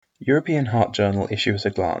European Heart Journal Issue at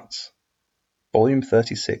a Glance, Volume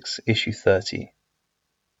 36, Issue 30,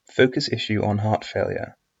 Focus Issue on Heart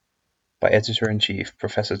Failure, by Editor-in-Chief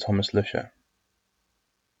Professor Thomas Lüscher.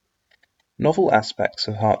 Novel aspects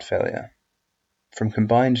of heart failure, from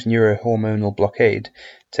combined neurohormonal blockade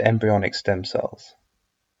to embryonic stem cells.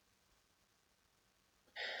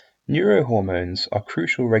 Neurohormones are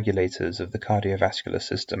crucial regulators of the cardiovascular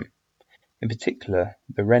system, in particular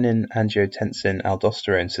the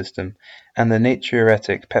renin-angiotensin-aldosterone system and the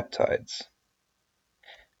natriuretic peptides.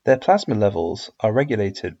 Their plasma levels are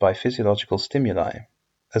regulated by physiological stimuli,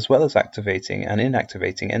 as well as activating and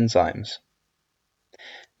inactivating enzymes.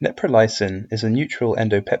 Neprilysin is a neutral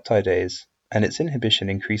endopeptidase, and its inhibition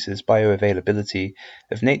increases bioavailability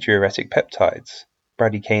of natriuretic peptides,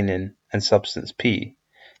 bradykinin and substance P,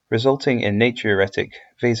 resulting in natriuretic,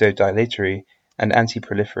 vasodilatory, and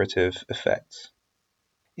antiproliferative effects.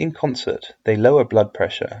 In concert, they lower blood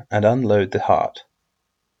pressure and unload the heart.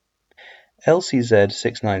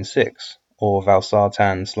 LCZ696, or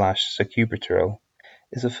valsartan/sacubitril,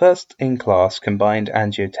 is a first-in-class combined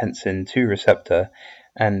angiotensin II receptor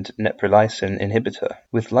and neprilysin inhibitor,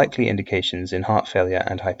 with likely indications in heart failure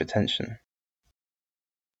and hypertension.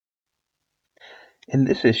 In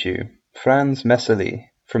this issue, Franz Messerli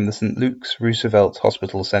from the St. Luke's Roosevelt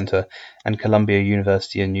Hospital Center and Columbia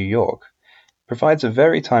University in New York provides a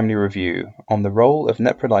very timely review on the role of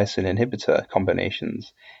neprilysin inhibitor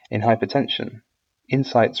combinations in hypertension,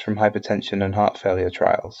 insights from hypertension and heart failure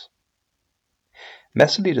trials.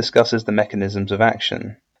 Messerli discusses the mechanisms of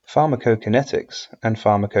action, pharmacokinetics and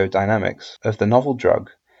pharmacodynamics of the novel drug,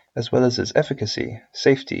 as well as its efficacy,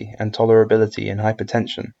 safety, and tolerability in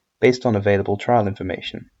hypertension based on available trial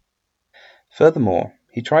information. Furthermore,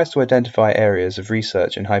 he tries to identify areas of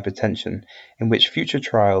research in hypertension in which future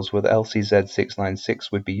trials with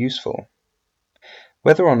LCZ696 would be useful.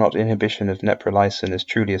 Whether or not inhibition of neprilysin is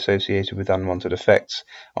truly associated with unwanted effects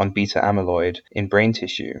on beta amyloid in brain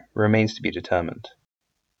tissue remains to be determined.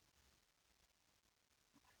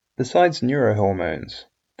 Besides neurohormones,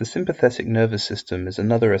 the sympathetic nervous system is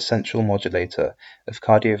another essential modulator of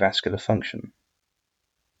cardiovascular function.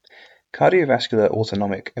 Cardiovascular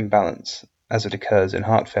autonomic imbalance, as it occurs in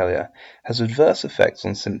heart failure, has adverse effects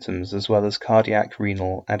on symptoms as well as cardiac,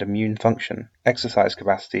 renal, and immune function, exercise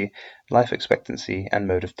capacity, life expectancy, and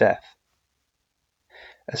mode of death.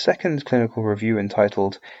 A second clinical review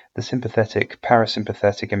entitled The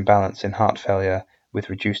Sympathetic-Parasympathetic Imbalance in Heart Failure with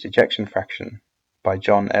Reduced Ejection Fraction by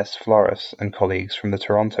John S. Flores and colleagues from the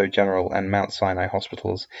Toronto General and Mount Sinai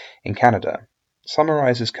Hospitals in Canada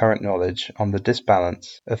summarizes current knowledge on the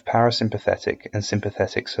disbalance of parasympathetic and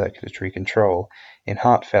sympathetic circulatory control in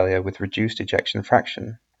heart failure with reduced ejection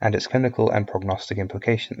fraction and its clinical and prognostic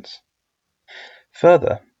implications.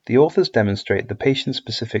 Further, the authors demonstrate the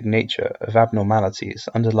patient-specific nature of abnormalities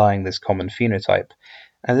underlying this common phenotype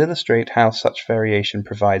and illustrate how such variation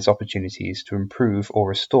provides opportunities to improve or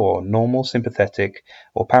restore normal sympathetic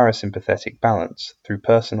or parasympathetic balance through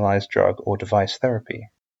personalized drug or device therapy.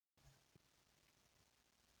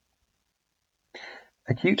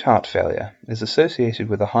 Acute heart failure is associated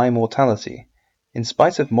with a high mortality, in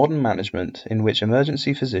spite of modern management in which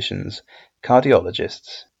emergency physicians,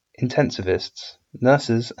 cardiologists, intensivists,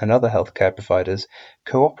 nurses, and other healthcare providers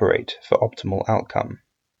cooperate for optimal outcome.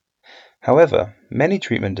 However, many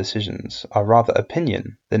treatment decisions are rather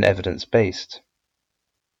opinion than evidence-based.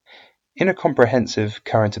 In a comprehensive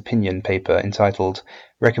current opinion paper entitled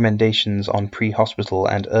Recommendations on Pre-Hospital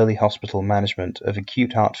and Early Hospital Management of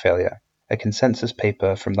Acute Heart Failure, a consensus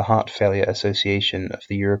paper from the Heart Failure Association of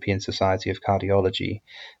the European Society of Cardiology,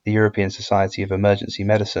 the European Society of Emergency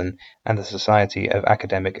Medicine, and the Society of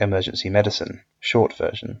Academic Emergency Medicine, short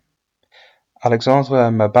version. Alexandre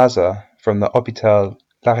Mabaza from the Hôpital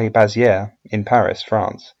Laribazière in Paris,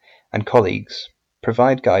 France, and colleagues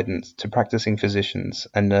provide guidance to practicing physicians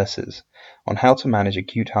and nurses on how to manage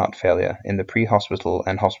acute heart failure in the pre-hospital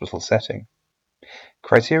and hospital setting.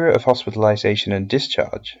 Criteria of hospitalization and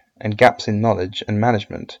discharge, and gaps in knowledge and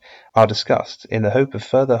management are discussed in the hope of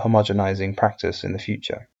further homogenizing practice in the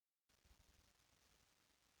future.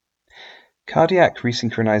 Cardiac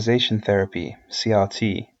resynchronization therapy,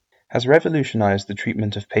 CRT, has revolutionized the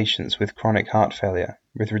treatment of patients with chronic heart failure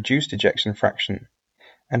with reduced ejection fraction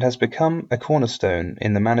and has become a cornerstone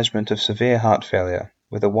in the management of severe heart failure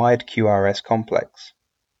with a wide QRS complex.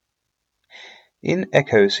 In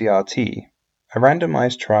ECHO-CRT, a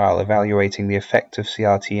randomized trial evaluating the effect of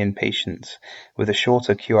CRT in patients with a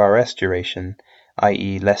shorter QRS duration,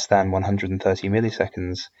 i.e. less than 130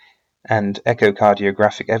 milliseconds, and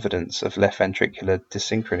echocardiographic evidence of left ventricular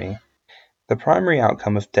dysynchrony, The primary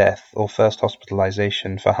outcome of death or first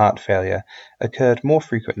hospitalization for heart failure occurred more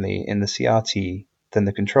frequently in the CRT than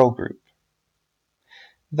the control group.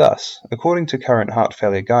 Thus, according to current heart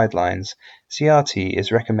failure guidelines, CRT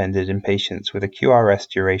is recommended in patients with a QRS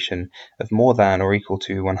duration of more than or equal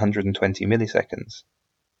to 120 milliseconds.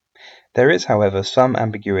 There is, however, some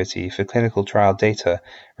ambiguity for clinical trial data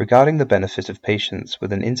regarding the benefit of patients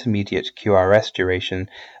with an intermediate QRS duration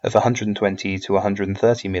of 120 to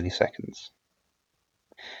 130 milliseconds.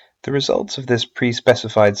 The results of this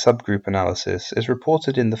pre-specified subgroup analysis is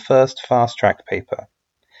reported in the first fast-track paper,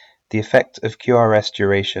 The Effect of QRS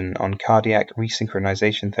Duration on Cardiac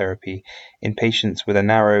Resynchronization Therapy in Patients with a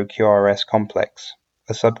Narrow QRS Complex,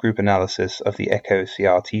 a subgroup analysis of the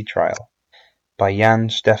ECHO-CRT trial, by Jan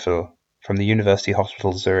Steffel from the University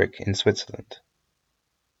Hospital Zurich in Switzerland.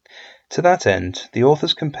 To that end, the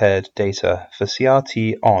authors compared data for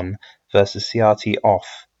CRT on versus CRT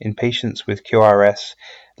off in patients with QRS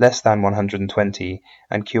less than 120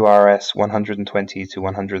 and QRS 120 to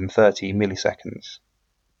 130 milliseconds.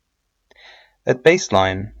 At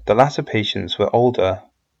baseline, the latter patients were older,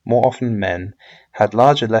 more often men, had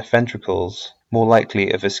larger left ventricles, more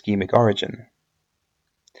likely of ischemic origin.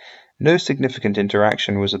 No significant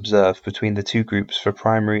interaction was observed between the two groups for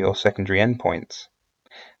primary or secondary endpoints.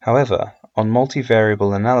 However, on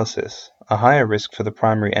multivariable analysis, a higher risk for the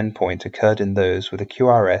primary endpoint occurred in those with a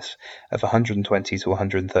QRS of 120 to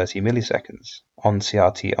 130 milliseconds on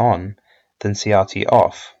CRT on than CRT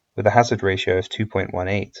off, with a hazard ratio of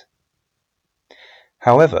 2.18.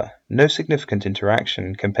 However, no significant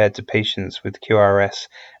interaction compared to patients with QRS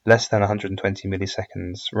less than 120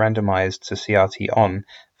 milliseconds randomized to CRT on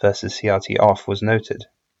versus CRT off was noted.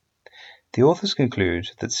 The authors conclude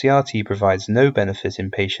that CRT provides no benefit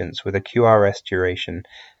in patients with a QRS duration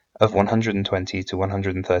of 120 to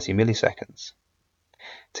 130 milliseconds.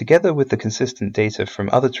 Together with the consistent data from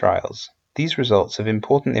other trials, these results have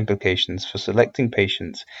important implications for selecting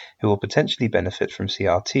patients who will potentially benefit from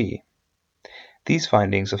CRT. These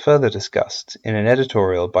findings are further discussed in an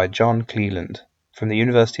editorial by John Cleland from the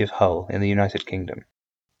University of Hull in the United Kingdom.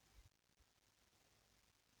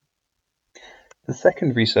 The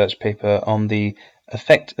second research paper on the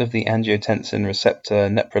effect of the angiotensin receptor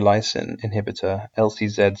neprilysin inhibitor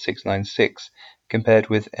LCZ696 compared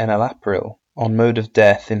with enalapril on mode of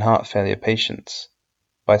death in heart failure patients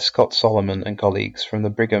by Scott Solomon and colleagues from the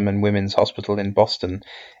Brigham and Women's Hospital in Boston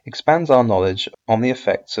expands our knowledge on the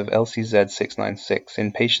effects of LCZ696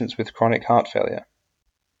 in patients with chronic heart failure.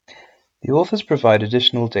 The authors provide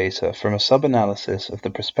additional data from a sub-analysis of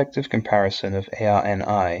the prospective comparison of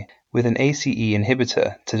ARNI with an ACE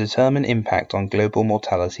inhibitor to determine impact on global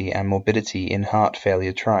mortality and morbidity in heart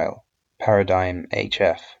failure trial, Paradigm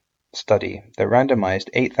HF, study that randomized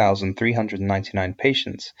 8,399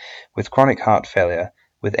 patients with chronic heart failure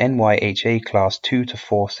with NYHA class 2 to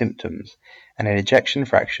 4 symptoms and an ejection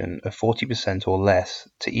fraction of 40% or less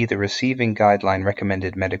to either receiving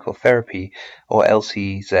guideline-recommended medical therapy or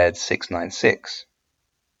LCZ696.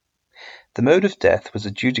 The mode of death was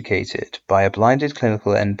adjudicated by a blinded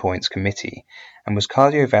clinical endpoints committee and was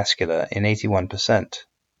cardiovascular in 81%.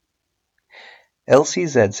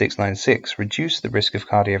 LCZ696 reduced the risk of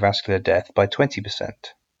cardiovascular death by 20%.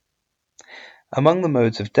 Among the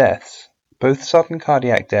modes of deaths, both sudden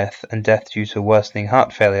cardiac death and death due to worsening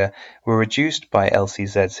heart failure were reduced by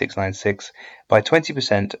LCZ696 by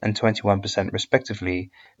 20% and 21% respectively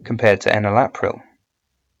compared to enalapril.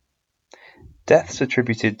 Deaths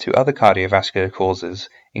attributed to other cardiovascular causes,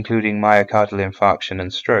 including myocardial infarction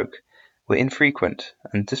and stroke, were infrequent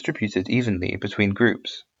and distributed evenly between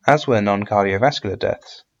groups, as were non-cardiovascular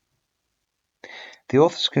deaths. The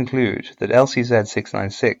authors conclude that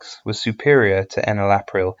LCZ696 was superior to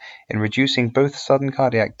enalapril in reducing both sudden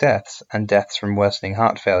cardiac deaths and deaths from worsening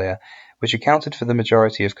heart failure, which accounted for the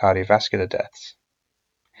majority of cardiovascular deaths.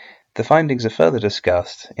 The findings are further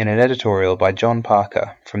discussed in an editorial by John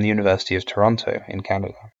Parker from the University of Toronto in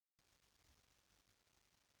Canada.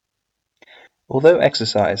 Although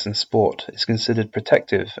exercise and sport is considered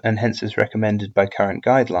protective and hence is recommended by current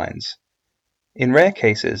guidelines, in rare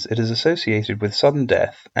cases it is associated with sudden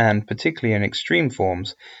death and, particularly in extreme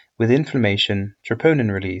forms, with inflammation, troponin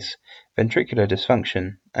release, ventricular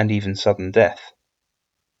dysfunction, and even sudden death.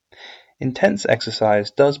 Intense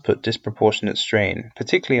exercise does put disproportionate strain,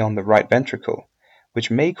 particularly on the right ventricle,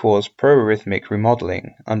 which may cause proarrhythmic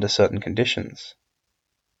remodeling under certain conditions.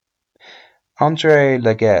 André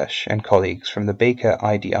Laguerche and colleagues from the Baker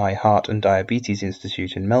IDI Heart and Diabetes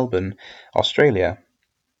Institute in Melbourne, Australia,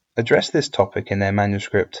 address this topic in their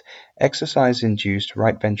manuscript, Exercise-Induced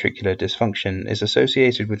Right Ventricular Dysfunction is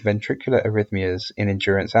Associated with Ventricular Arrhythmias in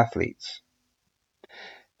Endurance Athletes,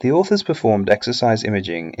 The authors performed exercise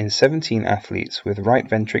imaging in 17 athletes with right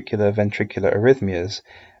ventricular arrhythmias,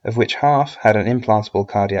 of which half had an implantable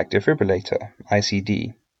cardiac defibrillator,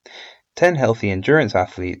 ICD, 10 healthy endurance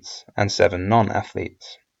athletes, and 7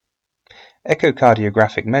 non-athletes.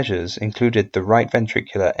 Echocardiographic measures included the right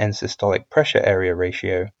ventricular end-systolic pressure area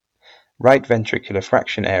ratio, right ventricular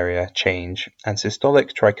fraction area change, and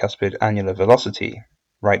systolic tricuspid annular velocity,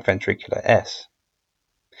 right ventricular S.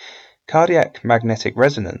 Cardiac magnetic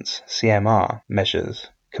resonance (CMR) measures,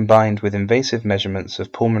 combined with invasive measurements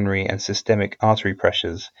of pulmonary and systemic artery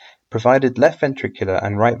pressures, provided left ventricular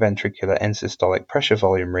and right ventricular end-systolic pressure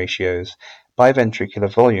volume ratios,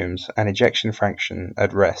 biventricular volumes, and ejection fraction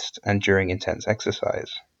at rest and during intense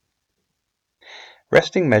exercise.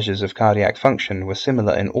 Resting measures of cardiac function were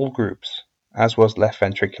similar in all groups, as was left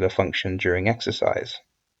ventricular function during exercise.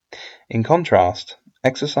 In contrast,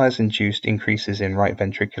 exercise-induced increases in right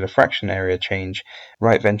ventricular fraction area change,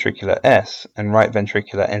 right ventricular S, and right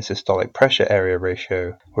ventricular end-systolic pressure area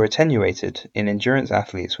ratio were attenuated in endurance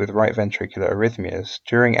athletes with right ventricular arrhythmias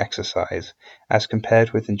during exercise as compared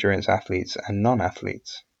with endurance athletes and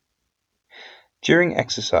non-athletes. During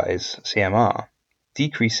exercise, CMR,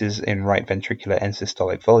 decreases in right ventricular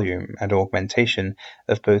end-systolic volume and augmentation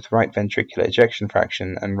of both right ventricular ejection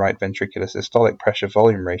fraction and right ventricular systolic pressure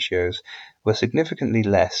volume ratios were significantly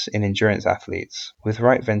less in endurance athletes with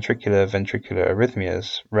right ventricular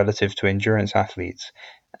arrhythmias relative to endurance athletes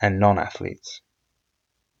and non-athletes.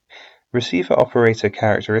 Receiver-operator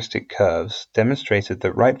characteristic curves demonstrated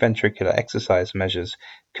that right ventricular exercise measures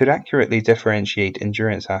could accurately differentiate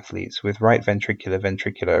endurance athletes with right ventricular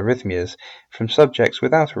arrhythmias from subjects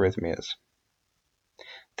without arrhythmias.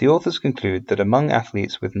 The authors conclude that among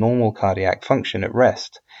athletes with normal cardiac function at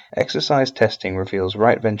rest, exercise testing reveals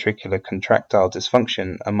right ventricular contractile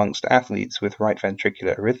dysfunction amongst athletes with right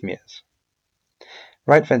ventricular arrhythmias.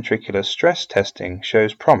 Right ventricular stress testing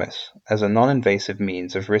shows promise as a non-invasive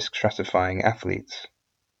means of risk stratifying athletes.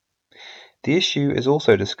 The issue is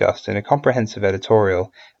also discussed in a comprehensive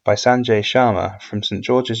editorial by Sanjay Sharma from St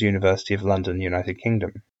George's University of London, United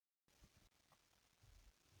Kingdom.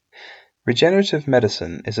 Regenerative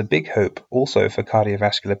medicine is a big hope also for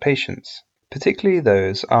cardiovascular patients, particularly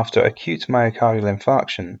those after acute myocardial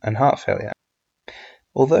infarction and heart failure.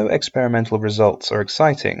 Although experimental results are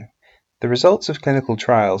exciting, the results of clinical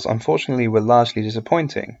trials unfortunately were largely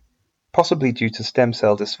disappointing, possibly due to stem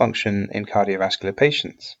cell dysfunction in cardiovascular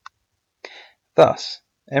patients. Thus,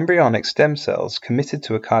 embryonic stem cells committed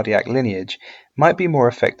to a cardiac lineage might be more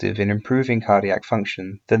effective in improving cardiac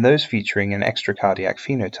function than those featuring an extracardiac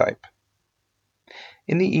phenotype.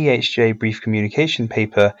 In the EHJ brief communication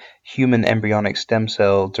paper, Human Embryonic Stem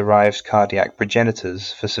Cell Derived Cardiac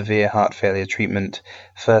Progenitors for Severe Heart Failure Treatment,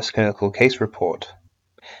 First Clinical Case Report,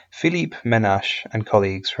 Philippe Menache and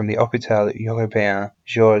colleagues from the Hôpital Européen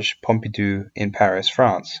Georges Pompidou in Paris,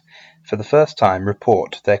 France, for the first time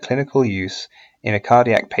report their clinical use in a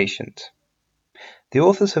cardiac patient. The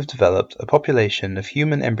authors have developed a population of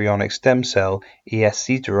human embryonic stem cell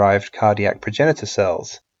ESC-derived cardiac progenitor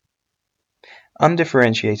cells.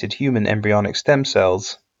 Undifferentiated human embryonic stem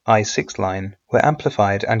cells, I6 line, were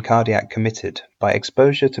amplified and cardiac committed by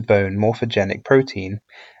exposure to bone morphogenic protein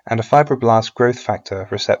and a fibroblast growth factor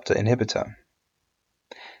receptor inhibitor.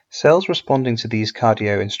 Cells responding to these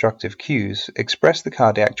cardio-instructive cues express the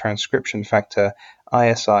cardiac transcription factor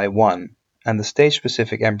ISI1 and the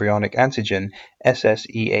stage-specific embryonic antigen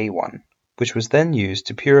SSEA1, which was then used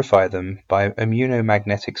to purify them by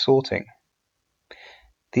immunomagnetic sorting.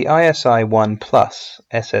 The ISI1+,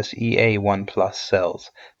 SSEA1+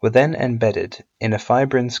 cells were then embedded in a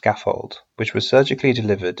fibrin scaffold, which was surgically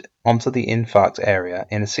delivered onto the infarct area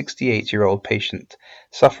in a 68-year-old patient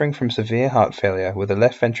suffering from severe heart failure with a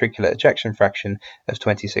left ventricular ejection fraction of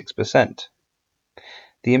 26%.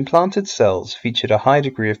 The implanted cells featured a high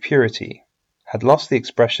degree of purity, had lost the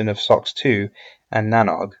expression of SOX2 and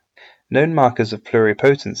NANOG, known markers of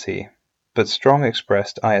pluripotency, but strong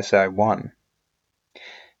expressed ISI1.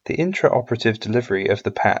 The intraoperative delivery of the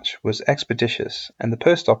patch was expeditious and the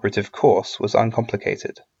postoperative course was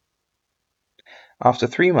uncomplicated. After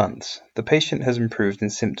 3 months, the patient has improved in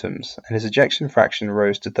symptoms and his ejection fraction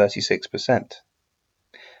rose to 36%.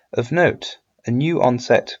 Of note, a new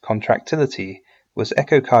onset contractility was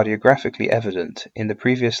echocardiographically evident in the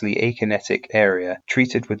previously akinetic area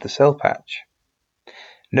treated with the cell patch.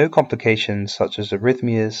 No complications such as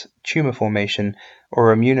arrhythmias, tumor formation,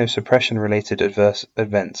 or immunosuppression-related adverse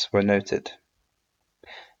events were noted.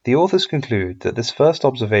 The authors conclude that this first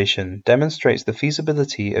observation demonstrates the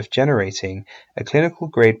feasibility of generating a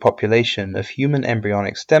clinical-grade population of human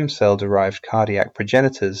embryonic stem cell-derived cardiac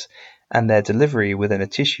progenitors and their delivery within a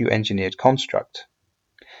tissue-engineered construct.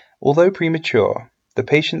 Although premature, the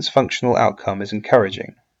patient's functional outcome is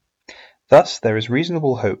encouraging. Thus, there is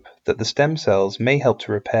reasonable hope that the stem cells may help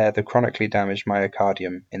to repair the chronically damaged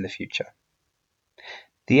myocardium in the future.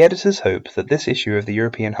 The editors hope that this issue of the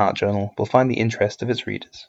European Heart Journal will find the interest of its readers.